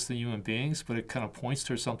doesn't exist in human beings, but it kind of points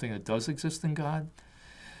to something that does exist in God.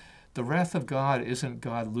 The wrath of God isn't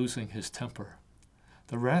God losing his temper.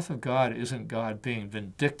 The wrath of God isn't God being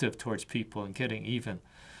vindictive towards people and getting even.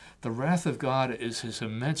 The wrath of God is his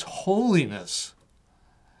immense holiness,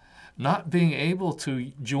 not being able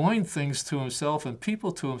to join things to himself and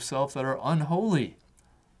people to himself that are unholy.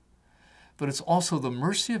 But it's also the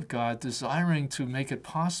mercy of God desiring to make it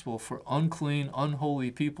possible for unclean,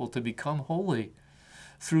 unholy people to become holy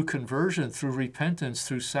through conversion, through repentance,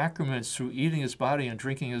 through sacraments, through eating his body and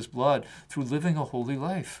drinking his blood, through living a holy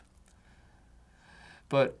life.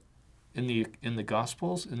 But in the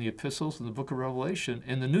Gospels, in the epistles, in the book of Revelation,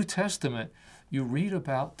 in the New Testament, you read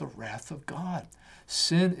about the wrath of God.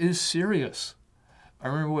 Sin is serious. I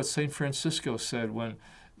remember what St. Francisco said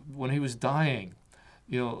when he was dying.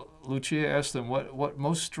 You know, Lucia asked him, what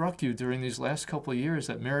most struck you during these last couple of years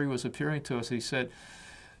that Mary was appearing to us? He said,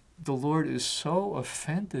 the Lord is so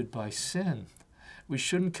offended by sin. We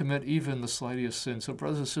shouldn't commit even the slightest sin. So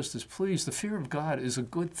brothers and sisters, please, the fear of God is a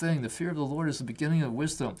good thing. The fear of the Lord is the beginning of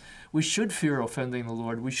wisdom. We should fear offending the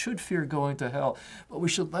Lord. We should fear going to hell. But we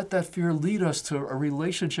should let that fear lead us to a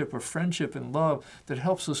relationship of friendship and love that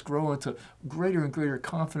helps us grow into greater and greater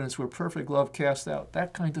confidence where perfect love casts out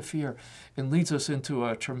that kind of fear and leads us into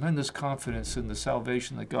a tremendous confidence in the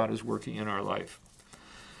salvation that God is working in our life.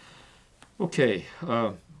 Okay,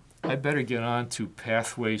 I better get on to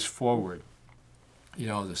pathways forward. You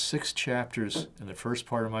know, the 6 chapters in the first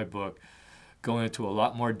part of my book go into a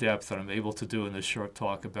lot more depth than I'm able to do in this short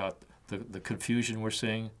talk about the confusion we're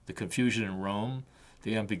seeing, the confusion in Rome,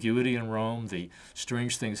 the ambiguity in Rome, the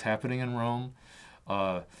strange things happening in Rome.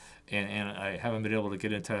 And I haven't been able to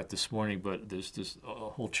get into that this morning, but there's a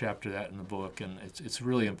whole chapter of that in the book, and it's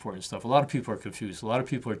really important stuff. A lot of people are confused. A lot of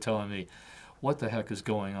people are telling me, what the heck is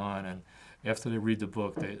going on? And after they read the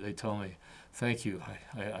book, they tell me, thank you.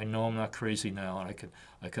 I know I'm not crazy now, and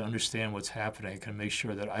I can understand what's happening. I can make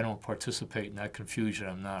sure that I don't participate in that confusion.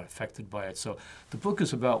 I'm not affected by it. So the book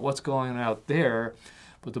is about what's going on out there,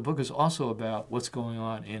 but the book is also about what's going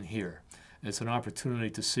on in here. It's an opportunity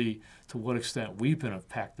to see to what extent we've been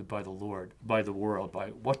impacted by the Lord, by the world, by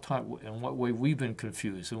what time, in what way we've been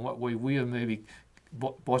confused, in what way we have maybe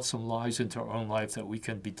brought some lies into our own life that we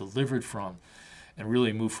can be delivered from and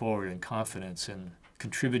really move forward in confidence and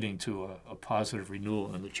contributing to a positive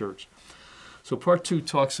renewal in the church. So part 2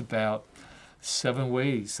 talks about 7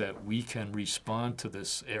 ways that we can respond to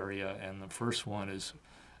this area, and the first one is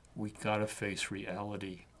we got to face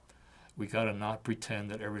reality. We got to not pretend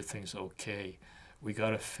that everything's okay. We got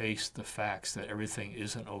to face the facts that everything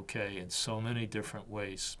isn't okay in so many different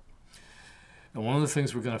ways. And one of the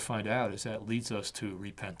things we're going to find out is that leads us to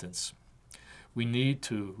repentance. We need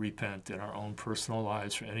to repent in our own personal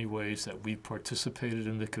lives for any ways that we've participated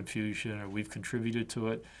in the confusion or we've contributed to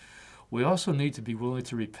it. We also need to be willing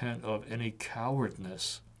to repent of any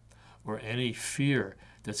cowardness or any fear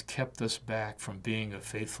that's kept us back from being a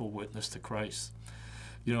faithful witness to Christ.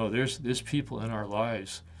 You know, there's people in our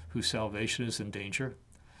lives whose salvation is in danger.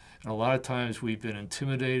 And a lot of times we've been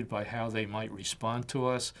intimidated by how they might respond to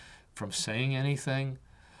us from saying anything.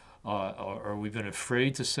 Or we've been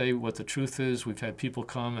afraid to say what the truth is. We've had people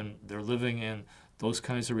come and they're living in those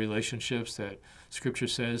kinds of relationships that Scripture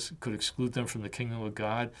says could exclude them from the kingdom of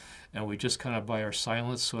God, and we just kind of by our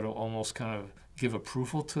silence sort of almost kind of give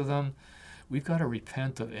approval to them. We've got to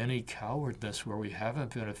repent of any cowardness where we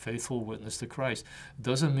haven't been a faithful witness to Christ. It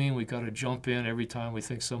doesn't mean we've got to jump in every time we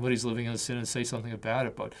think somebody's living in sin and say something about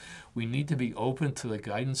it, but we need to be open to the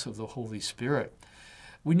guidance of the Holy Spirit.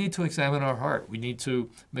 We need to examine our heart. We need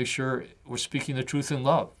to make sure we're speaking the truth in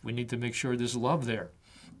love. We need to make sure there's love there.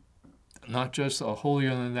 Not just a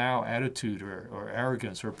holier-than-thou attitude or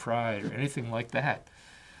arrogance or pride or anything like that.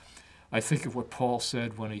 I think of what Paul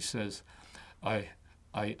said when he says, I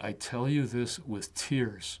tell you this with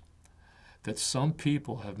tears, that some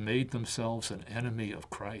people have made themselves an enemy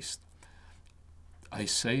of Christ. I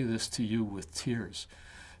say this to you with tears.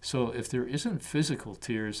 So if there isn't physical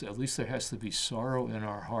tears, at least there has to be sorrow in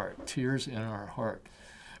our heart, tears in our heart,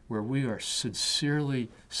 where we are sincerely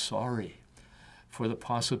sorry for the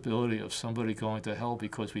possibility of somebody going to hell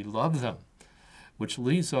because we love them, which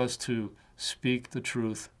leads us to speak the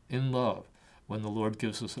truth in love when the Lord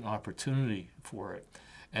gives us an opportunity for it.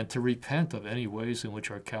 and to repent of any ways in which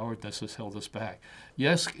our cowardness has held us back.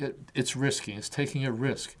 Yes, it's risky. It's taking a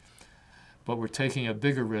risk, but we're taking a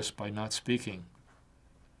bigger risk by not speaking,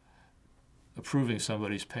 approving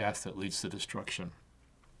somebody's path that leads to destruction.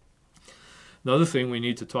 Another thing we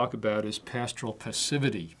need to talk about is pastoral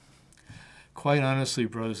passivity. Quite honestly,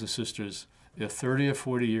 brothers and sisters, if 30 or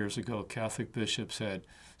 40 years ago Catholic bishops had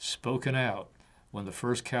spoken out when the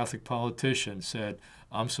first Catholic politician said,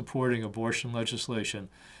 I'm supporting abortion legislation,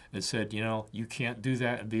 and said, you can't do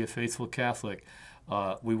that and be a faithful Catholic,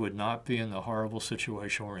 we would not be in the horrible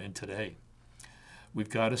situation we're in today. We've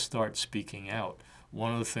got to start speaking out.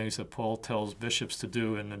 One of the things that Paul tells bishops to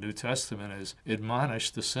do in the New Testament is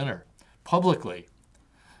admonish the sinner publicly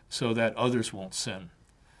so that others won't sin.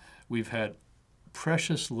 We've had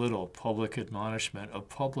precious little public admonishment of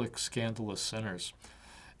public scandalous sinners,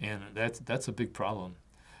 and that's a big problem.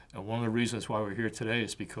 And one of the reasons why we're here today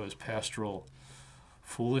is because pastoral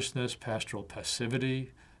foolishness, pastoral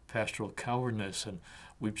passivity, pastoral cowardness, and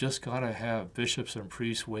we've just got to have bishops and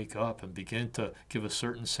priests wake up and begin to give a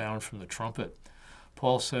certain sound from the trumpet.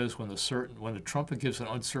 Paul says when the trumpet gives an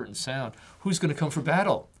uncertain sound, who's going to come for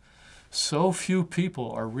battle? So few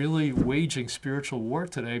people are really waging spiritual war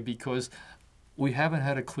today because we haven't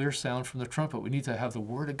had a clear sound from the trumpet. We need to have the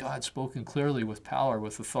Word of God spoken clearly with power,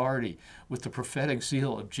 with authority, with the prophetic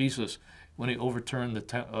zeal of Jesus when he overturned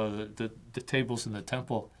the tables in the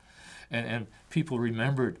temple. And people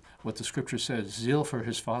remembered what the Scripture says, zeal for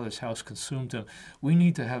his Father's house consumed him. We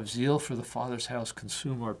need to have zeal for the Father's house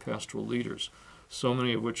consume our pastoral leaders, so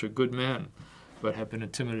many of which are good men, but have been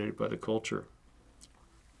intimidated by the culture.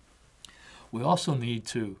 We also need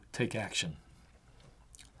to take action.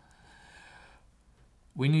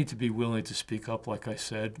 We need to be willing to speak up, like I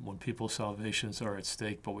said, when people's salvations are at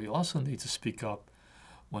stake, but we also need to speak up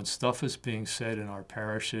when stuff is being said in our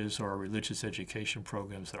parishes or our religious education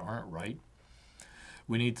programs that aren't right.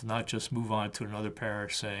 We need to not just move on to another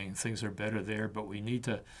parish saying things are better there, but we need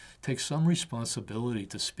to take some responsibility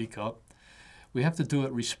to speak up. We have to do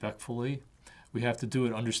it respectfully. We have to do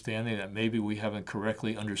it understanding that maybe we haven't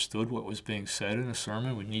correctly understood what was being said in a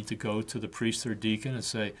sermon. We need to go to the priest or deacon and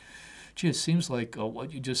say, gee, it seems like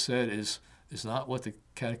what you just said is not what the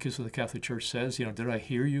Catechism of the Catholic Church says. Did I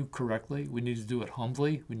hear you correctly? We need to do it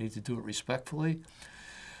humbly. We need to do it respectfully.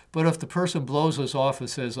 But if the person blows us off and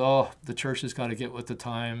says, the church has got to get with the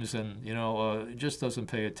times and, it just doesn't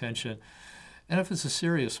pay attention. And if it's a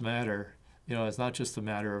serious matter, it's not just a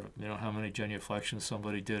matter of, how many genuflections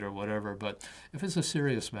somebody did or whatever, but if it's a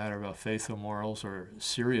serious matter about faith or morals or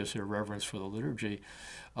serious irreverence for the liturgy,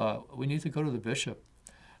 we need to go to the bishop.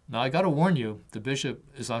 Now, I got to warn you, the bishop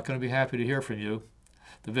is not going to be happy to hear from you.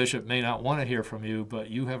 The bishop may not want to hear from you, but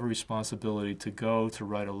you have a responsibility to go, to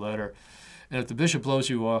write a letter. And if the bishop blows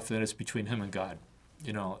you off, then it's between him and God.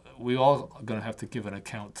 We all are going to have to give an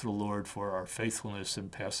account to the Lord for our faithfulness in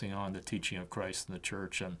passing on the teaching of Christ in the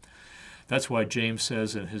church. And that's why James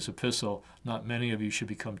says in his epistle, not many of you should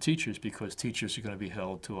become teachers, because teachers are going to be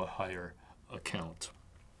held to a higher account.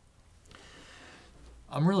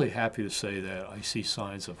 I'm really happy to say that I see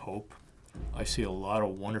signs of hope. I see a lot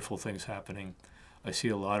of wonderful things happening. I see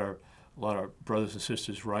a lot of brothers and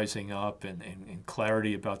sisters rising up and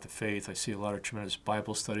clarity about the faith. I see a lot of tremendous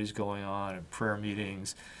Bible studies going on and prayer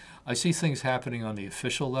meetings. I see things happening on the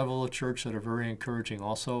official level of church that are very encouraging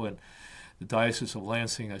also. In the Diocese of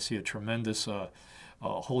Lansing, I see a tremendous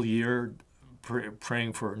whole year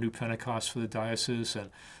praying for a new Pentecost for the diocese and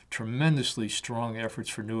tremendously strong efforts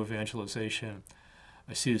for new evangelization.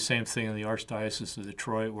 I see the same thing in the Archdiocese of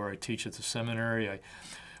Detroit, where I teach at the seminary.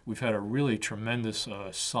 We've had a really tremendous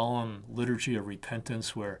solemn liturgy of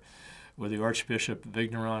repentance where the Archbishop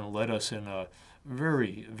Vigneron led us in a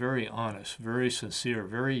very, very honest, very sincere,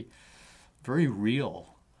 very, very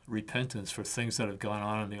real repentance for things that have gone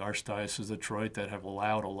on in the Archdiocese of Detroit that have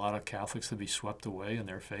allowed a lot of Catholics to be swept away in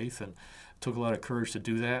their faith. And it took a lot of courage to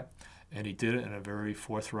do that, and he did it in a very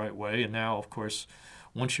forthright way. And now, of course,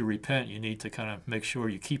 once you repent, you need to kind of make sure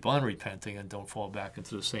you keep on repenting and don't fall back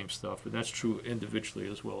into the same stuff. And that's true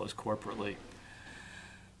individually as well as corporately.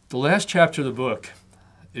 The last chapter of the book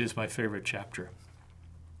is my favorite chapter.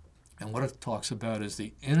 And what it talks about is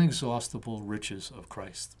the inexhaustible riches of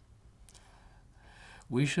Christ.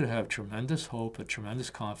 We should have tremendous hope and tremendous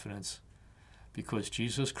confidence because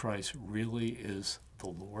Jesus Christ really is the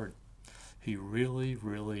Lord. He really,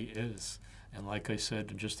 really is. And like I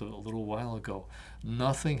said just a little while ago,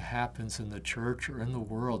 nothing happens in the church or in the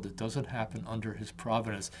world that doesn't happen under his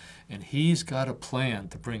providence. And he's got a plan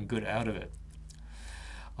to bring good out of it.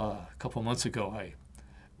 A couple of months ago,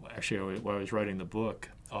 while I was writing the book,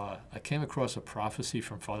 I came across a prophecy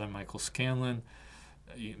from Father Michael Scanlon.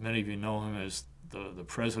 Many of you know him as the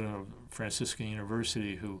president of Franciscan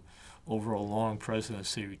University, who over a long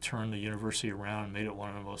presidency turned the university around and made it one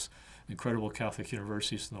of the most incredible Catholic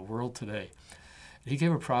universities in the world today. He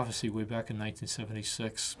gave a prophecy way back in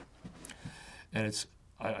 1976, and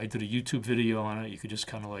I did a YouTube video on it. You could just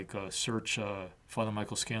kind of like search Father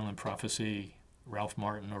Michael Scanlon prophecy, Ralph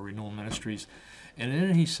Martin, or Renewal Ministries, and in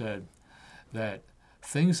it he said that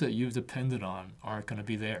things that you've depended on aren't going to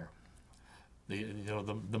be there.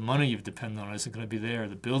 The money you've depended on isn't going to be there.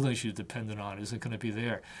 The buildings you've depended on isn't going to be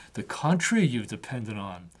there. The country you've depended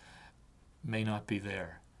on may not be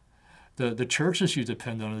there. The churches you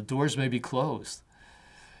depend on, the doors may be closed.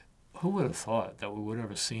 Who would have thought that we would have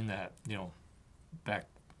ever seen that, back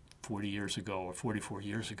 40 years ago or 44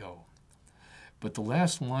 years ago? But the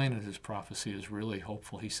last line of his prophecy is really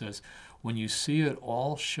hopeful. He says, when you see it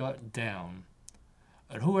all shut down,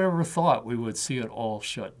 and whoever thought we would see it all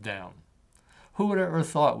shut down? Who would have ever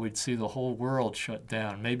thought we'd see the whole world shut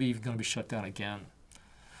down, maybe even going to be shut down again?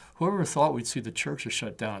 Whoever thought we'd see the churches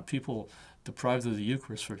shut down and people deprived of the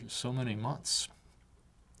Eucharist for so many months?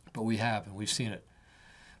 But we have, and we've seen it.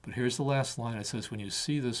 But here's the last line. It says, when you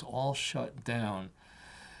see this all shut down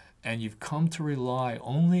and you've come to rely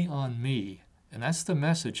only on me, and that's the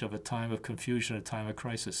message of a time of confusion, a time of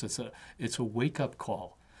crisis. It's a wake-up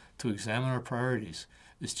call to examine our priorities.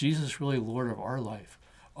 Is Jesus really Lord of our life?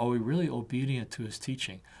 Are we really obedient to his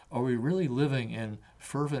teaching? Are we really living in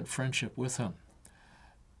fervent friendship with him?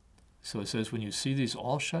 So it says, when you see these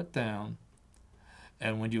all shut down,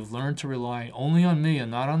 and when you've learned to rely only on me and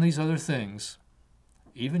not on these other things,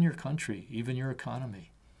 even your country, even your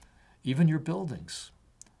economy, even your buildings,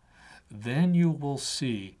 then you will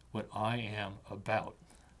see what I am about.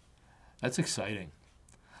 That's exciting.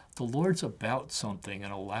 The Lord's about something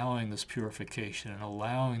and allowing this purification and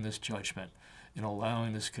allowing this judgment and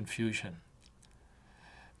allowing this confusion.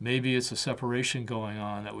 Maybe it's a separation going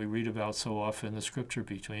on that we read about so often in the scripture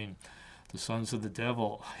between the sons of the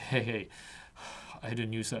devil. Hey, I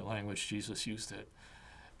didn't use that language, Jesus used it.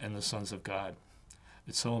 And the sons of God.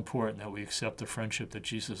 It's so important that we accept the friendship that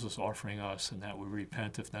Jesus is offering us and that we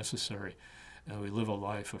repent if necessary and we live a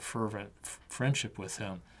life of fervent friendship with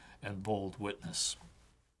him and bold witness.